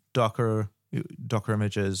Docker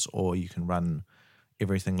images, or you can run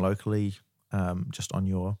everything locally just on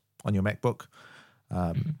your MacBook.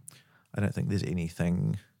 I don't think there's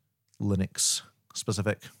anything Linux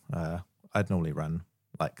specific. I'd normally run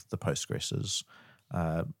like the Postgres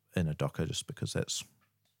in a Docker just because that's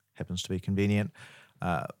happens to be convenient.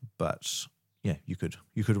 But yeah, you could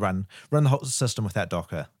run the whole system without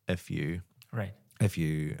Docker if you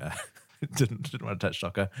didn't want to touch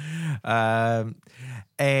Docker.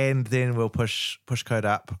 And then we'll push code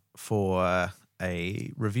up for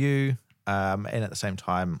a review, and at the same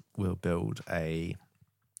time we'll build a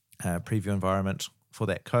preview environment for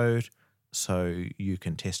that code, so you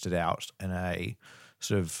can test it out in a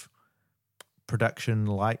sort of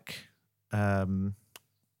production-like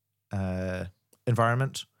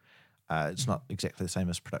environment. It's not exactly the same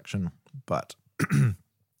as production, but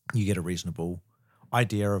you get a reasonable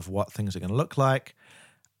idea of what things are going to look like.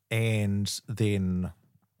 And then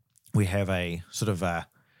we have a sort of a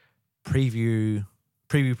preview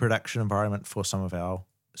production environment for some of our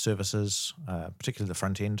services, particularly the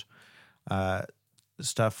front end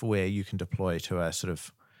stuff, where you can deploy to a sort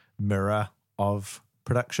of mirror of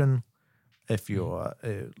production. If you're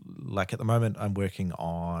like at the moment, I'm working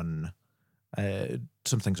on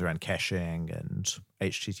some things around caching and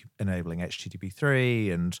enabling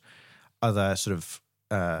HTTP3 and other sort of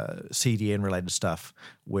CDN related stuff,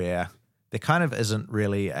 where there kind of isn't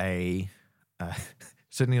really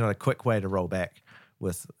certainly not a quick way to roll back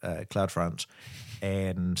with CloudFront,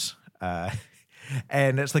 and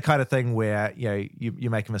it's the kind of thing where you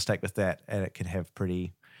make a mistake with that and it can have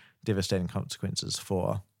pretty devastating consequences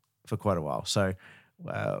for quite a while. So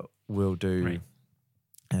we'll do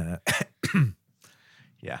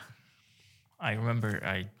yeah. I remember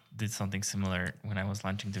I did something similar when I was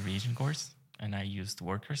launching the region course, and I used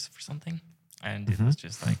Workers for something, and it was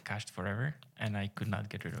just like cached forever, and I could not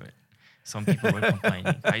get rid of it. Some people were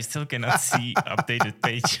complaining. I still cannot see updated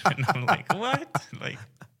page, and I'm like, what? Like,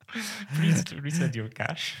 please reset your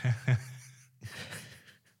cache.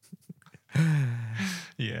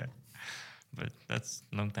 Yeah, but that's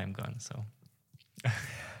a long time gone. So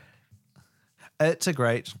it's a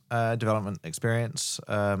great development experience.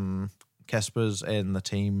 Casper's and the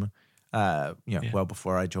team, well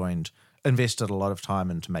before I joined, invested a lot of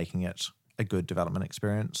time into making it a good development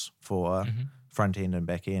experience for front end and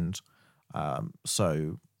back end.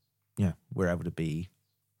 So we're able to be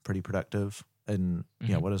pretty productive in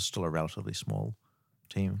what is still a relatively small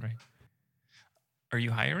team. Right. Are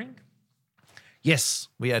you hiring? Yes,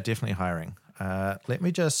 we are definitely hiring. Let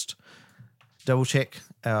me just double check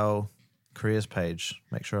our careers page,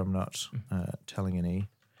 make sure I'm not telling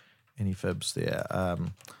any fibs there.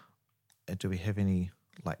 Do we have any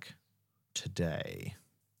like today?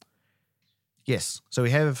 Yes, so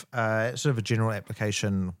we have sort of a general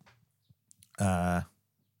application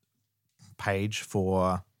page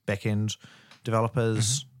for backend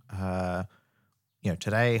developers.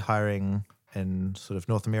 Today hiring in sort of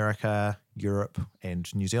North America, Europe,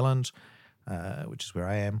 and New Zealand, which is where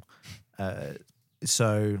I am.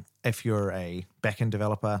 So if you're a backend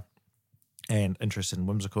developer and interested in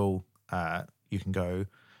Whimsical, you can go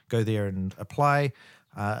there and apply.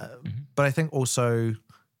 But I think also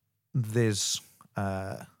there's,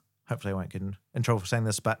 hopefully I won't get in trouble for saying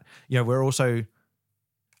this, but we're also,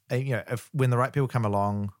 if when the right people come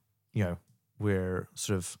along, we're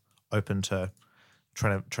sort of open to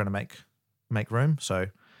trying to make room. So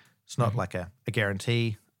it's not like a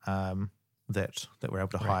guarantee that we're able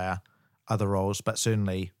to hire other roles, but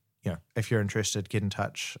certainly, if you're interested, get in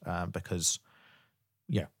touch because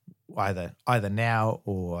either now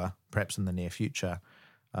or perhaps in the near future,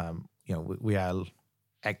 we are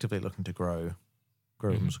actively looking to grow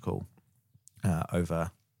Whimsical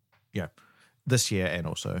over this year and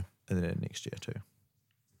also in the next year too.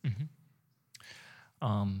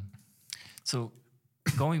 So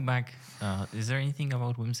going back, is there anything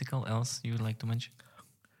about Whimsical else you would like to mention?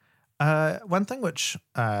 One thing which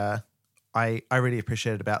I really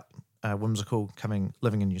appreciated about Whimsical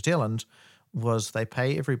living in New Zealand was they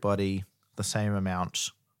pay everybody the same amount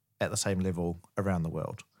at the same level around the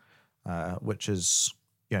world, which is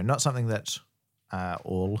not something that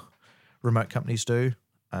all remote companies do.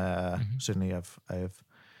 Certainly, I've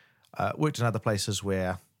worked in other places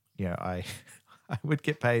where I would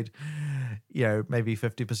get paid maybe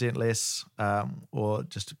 50% less, or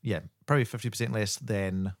just probably 50% less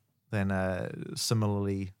than a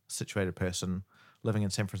similarly situated person living in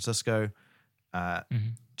San Francisco,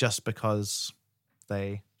 just because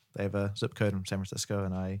they have a zip code in San Francisco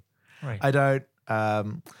and I don't.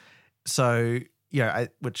 So I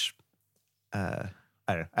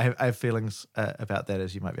don't know. I have feelings about that,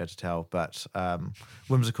 as you might be able to tell. But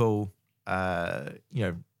Whimsical,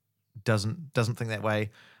 doesn't think that way,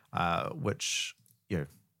 which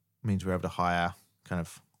means we're able to hire kind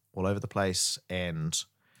of all over the place, and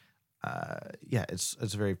it's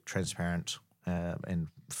a very transparent and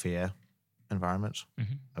fair environment,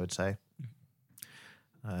 I would say.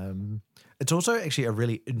 It's also actually a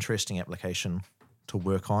really interesting application to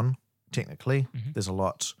work on technically. There's a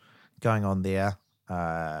lot going on there.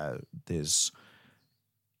 There's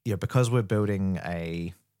because we're building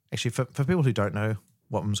actually for people who don't know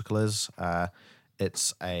what Whimsical is,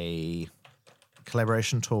 it's a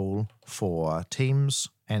collaboration tool for teams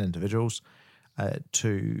and individuals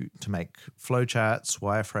to make flowcharts,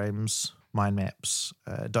 wireframes, mind maps,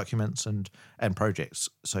 documents, and projects.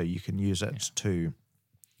 So you can use it to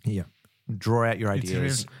draw out your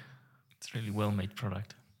ideas. It's really well-made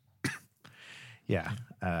product.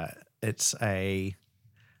 It's a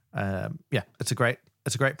it's a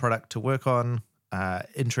great product to work on.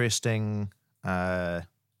 Interesting.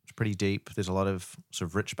 It's pretty deep. There's a lot of sort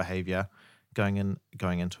of rich behavior going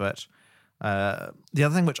into it. The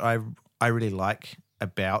other thing which I really like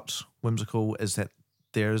about Whimsical is that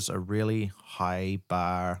there's a really high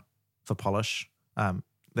bar for polish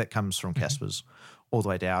that comes from Casper's all the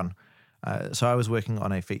way down. So I was working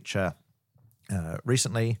on a feature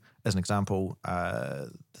recently, as an example,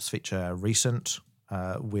 this feature Recent,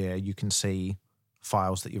 where you can see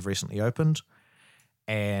files that you've recently opened.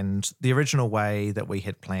 And the original way that we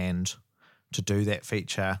had planned to do that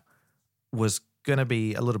feature was going to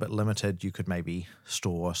be a little bit limited. You could maybe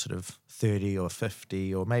store sort of 30 or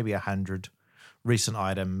 50 or maybe 100 recent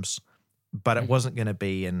items, but it wasn't going to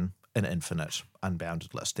be in an infinite,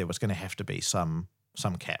 unbounded list. There was going to have to be some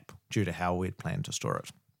cap due to how we'd planned to store it.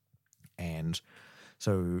 And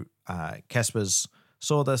so Casper's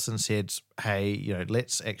saw this and said, hey,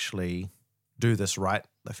 let's actually do this right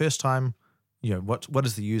the first time. What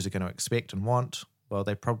is the user going to expect and want? Well,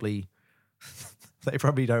 they probably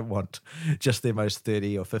don't want just their most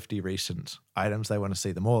 30 or 50 recent items. They want to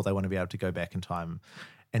see them all. They want to be able to go back in time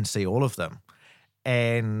and see all of them.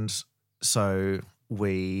 And so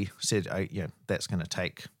we said, that's going to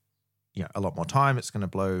take a lot more time. It's going to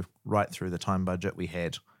blow right through the time budget we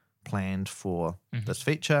had planned for this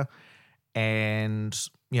feature. And,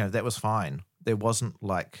 that was fine. There wasn't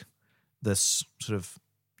like this sort of,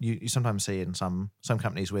 you sometimes see in some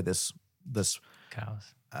companies where this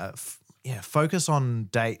chaos. Focus on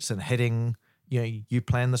dates and hitting, you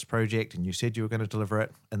planned this project and you said you were going to deliver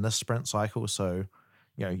it in this sprint cycle. So,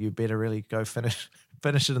 you better really go finish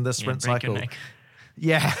it in this sprint cycle.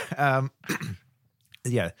 Yeah.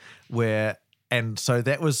 And so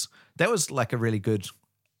that was like a really good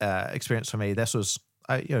experience for me. This was,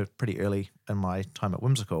 pretty early in my time at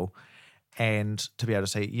Whimsical, and to be able to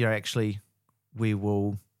say, actually, we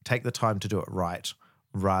will take the time to do it right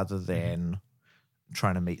rather than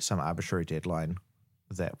trying to meet some arbitrary deadline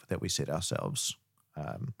that we set ourselves.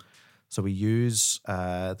 So we use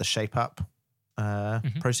the shape up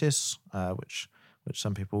process, which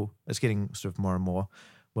some people is getting sort of more and more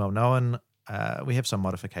well known. We have some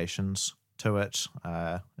modifications to it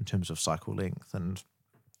in terms of cycle length and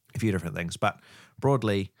a few different things, but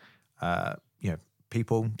broadly,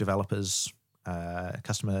 people, developers,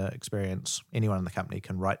 customer experience, anyone in the company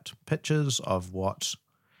can write pictures of what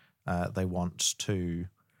they want to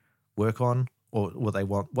work on, or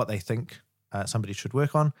what they think somebody should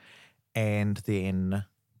work on, and then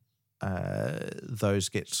those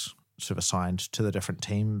get sort of assigned to the different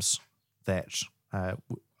teams that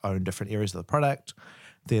own different areas of the product.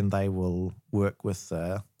 Then they will work with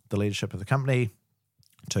the leadership of the company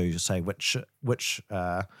to say which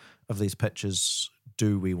of these pitches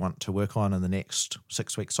do we want to work on in the next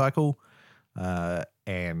 6-week cycle,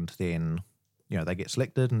 and then they get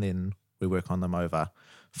selected, and then we work on them over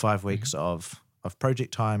 5 weeks of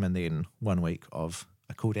project time, and then 1 week of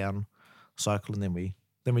a cool down cycle, and then we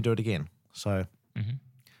do it again. So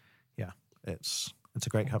yeah, it's a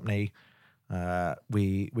great company.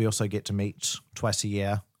 We also get to meet twice a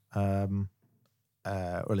year, or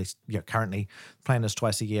at least currently the plan is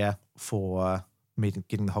twice a year for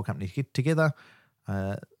getting the whole company together.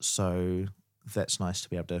 So that's nice to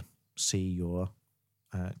be able to see your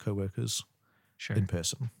co-workers in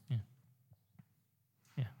person.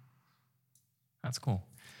 Yeah, that's cool.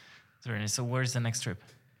 Very nice. So where's the next trip?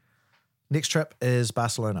 Next trip is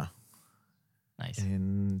Barcelona. Nice.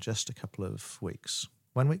 In just a couple of weeks.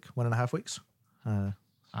 1 week, 1.5 weeks.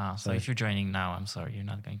 So if you're joining now, I'm sorry, you're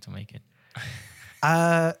not going to make it.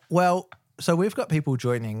 Well, so we've got people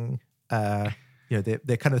joining.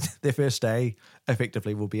 They're kind of their first day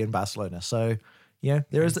effectively will be in Barcelona. So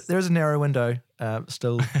there is a narrow window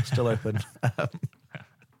still open.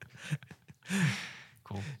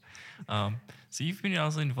 Cool. So you've been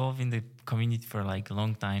also involved in the community for like a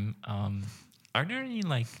long time. Are there any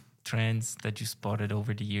like trends that you spotted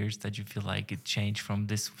over the years that you feel like it changed from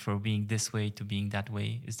being this way to being that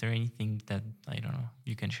way? Is there anything that, I don't know,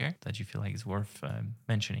 you can share that you feel like is worth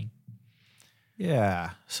mentioning?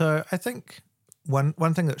 Yeah. So I think one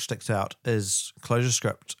thing that sticks out is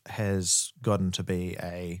ClojureScript has gotten to be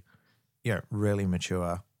a really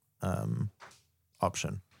mature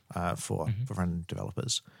option for front-end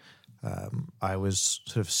developers. I was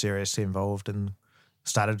sort of seriously involved and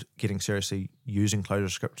started getting seriously using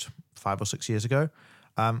ClojureScript 5 or 6 years ago.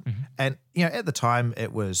 And at the time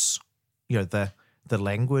it was the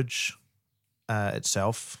language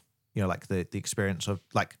itself, like the experience of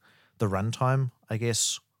like the runtime, I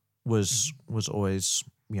guess, was always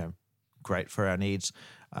great for our needs,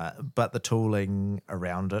 but the tooling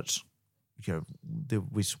around it,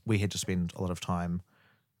 we had to spend a lot of time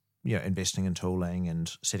investing in tooling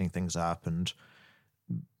and setting things up and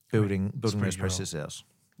building those processes.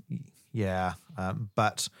 Yeah,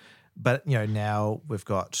 but now we've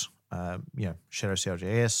got Shadow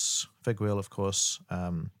CLJS, Figwheel, of course,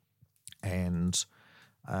 and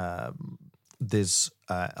there's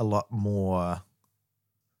a lot more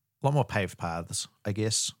paved paths, I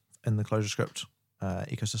guess, in the ClojureScript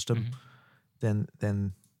ecosystem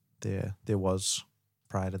than there was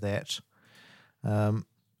prior to that.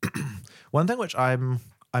 One thing which I'm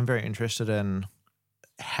very interested in,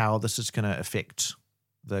 how this is going to affect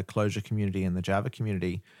the Clojure community and the Java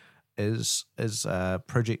community, is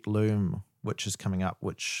Project Loom, which is coming up,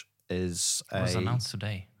 which is it was announced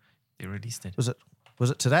today. They released it. Was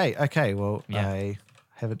it today? Okay, well, yeah. I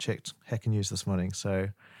haven't checked Hacker News this morning, so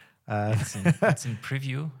it's in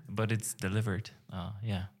preview, but it's delivered.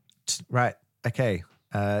 Yeah. Right. Okay.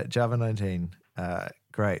 Java 19.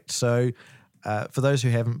 Great. So for those who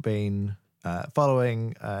haven't been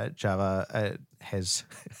following, Java has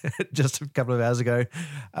just a couple of hours ago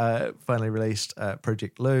finally released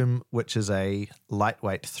Project Loom, which is a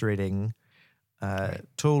lightweight threading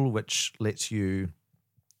tool which lets you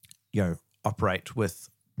operate with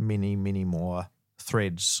many more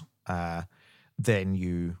threads than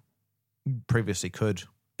you previously could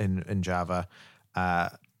in Java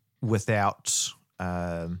without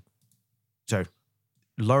so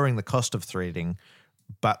lowering the cost of threading,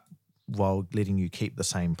 but while letting you keep the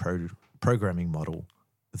same programming model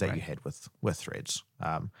that you had with threads.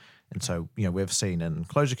 And so we've seen in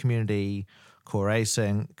Clojure community, Core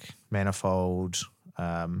Async, Manifold,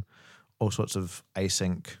 all sorts of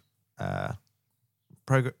async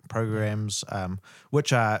programs,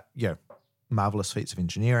 which are marvelous feats of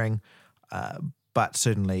engineering, but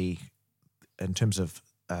certainly in terms of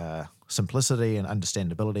simplicity and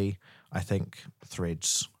understandability, I think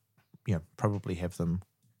threads probably have them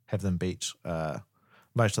beat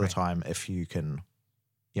most of the time if you can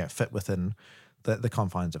fit within the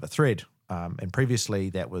confines of a thread. And previously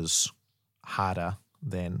that was harder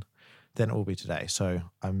than it will be today. So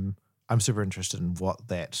I'm super interested in what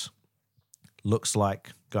that looks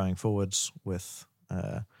like going forwards with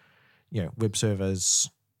web servers.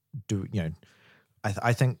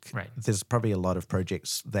 I think there's probably a lot of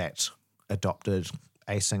projects that adopted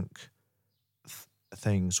async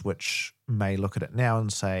things which may look at it now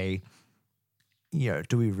and say,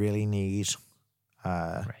 do we really need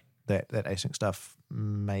the that async stuff,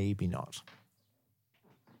 maybe not.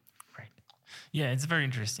 Right. Yeah, it's very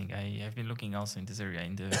interesting. I've been looking also in this area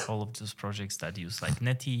in all of those projects that use like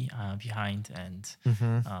Netty behind, and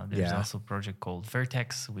there's also a project called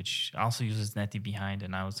Vertex, which also uses Netty behind.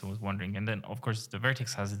 And I also was wondering, and then of course the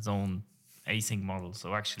Vertex has its own async model,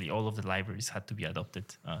 so actually all of the libraries had to be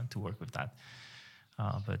adopted to work with that.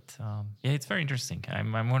 But it's very interesting.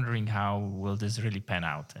 I'm wondering how will this really pan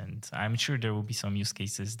out, and I'm sure there will be some use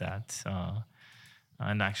cases that.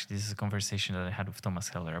 And actually, this is a conversation that I had with Thomas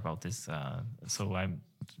Heller about this.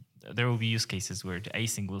 There will be use cases where the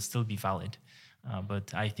async will still be valid,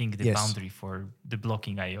 but I think the boundary for the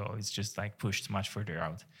blocking I/O is just like pushed much further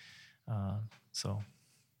out.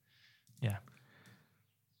 Yeah.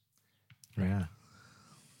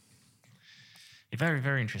 Very,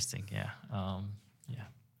 very interesting.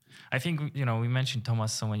 I think, we mentioned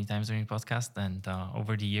Thomas so many times during the podcast, and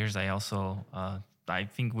over the years, I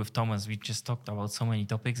think with Thomas, we just talked about so many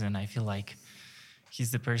topics, and I feel like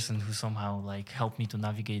he's the person who somehow like helped me to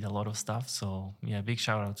navigate a lot of stuff. So big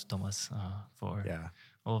shout out to Thomas for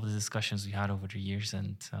all of the discussions we had over the years,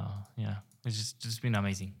 and it's just been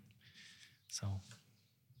amazing. So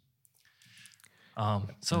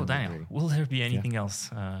Daniel, will there be anything else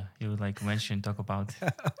you would like to mention, talk about?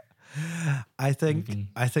 I think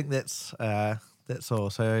that's all.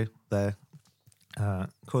 So the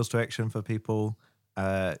calls to action for people.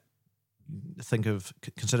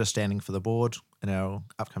 Consider standing for the board in our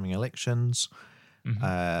upcoming elections.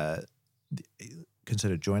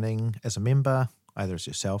 Consider joining as a member, either as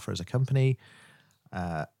yourself or as a company.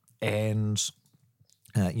 And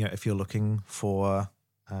if you're looking for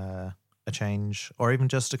a change or even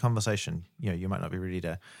just a conversation, you might not be ready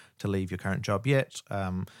to leave your current job yet,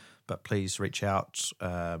 but please reach out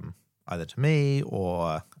either to me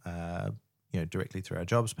or directly through our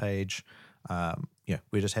jobs page.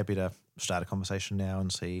 We're just happy to start a conversation now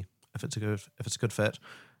and see if it's a good fit.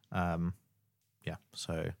 Cool. Yeah.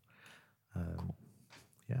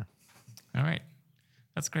 All right.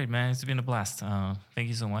 That's great, man. It's been a blast. Thank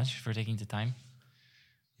you so much for taking the time.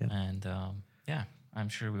 Yeah. And I'm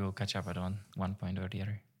sure we will catch up at one point or the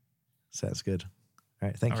other. Sounds good. All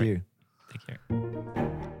right. Thank you. Take care.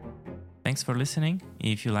 Thanks for listening.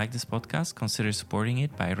 If you like this podcast, consider supporting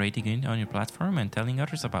it by rating it on your platform and telling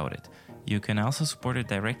others about it. You can also support it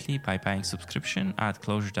directly by buying subscription at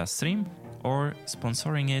Clojure.stream or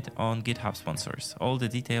sponsoring it on GitHub Sponsors. All the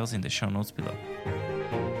details in the show notes below.